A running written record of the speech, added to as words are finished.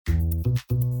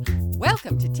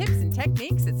Welcome to Tips and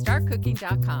Techniques at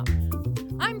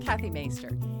StartCooking.com. I'm Kathy Maister.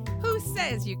 Who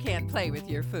says you can't play with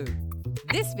your food?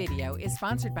 This video is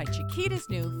sponsored by Chiquita's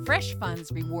new Fresh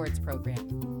Funds Rewards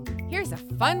program. Here's a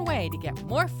fun way to get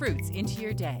more fruits into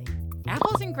your day.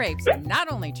 Apples and grapes are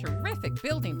not only terrific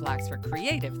building blocks for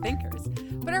creative thinkers,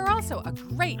 but are also a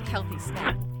great healthy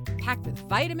snack, packed with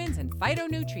vitamins and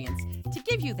phytonutrients to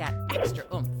give you that extra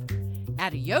oomph.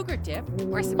 Add a yogurt dip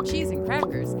or some cheese and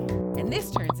crackers, and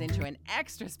this turns into an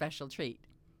extra special treat.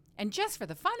 And just for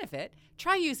the fun of it,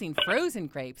 try using frozen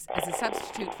grapes as a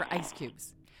substitute for ice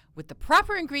cubes. With the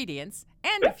proper ingredients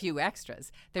and a few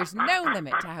extras, there's no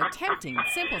limit to how tempting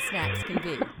simple snacks can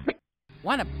be.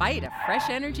 Want a bite of fresh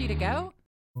energy to go?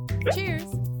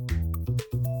 Cheers!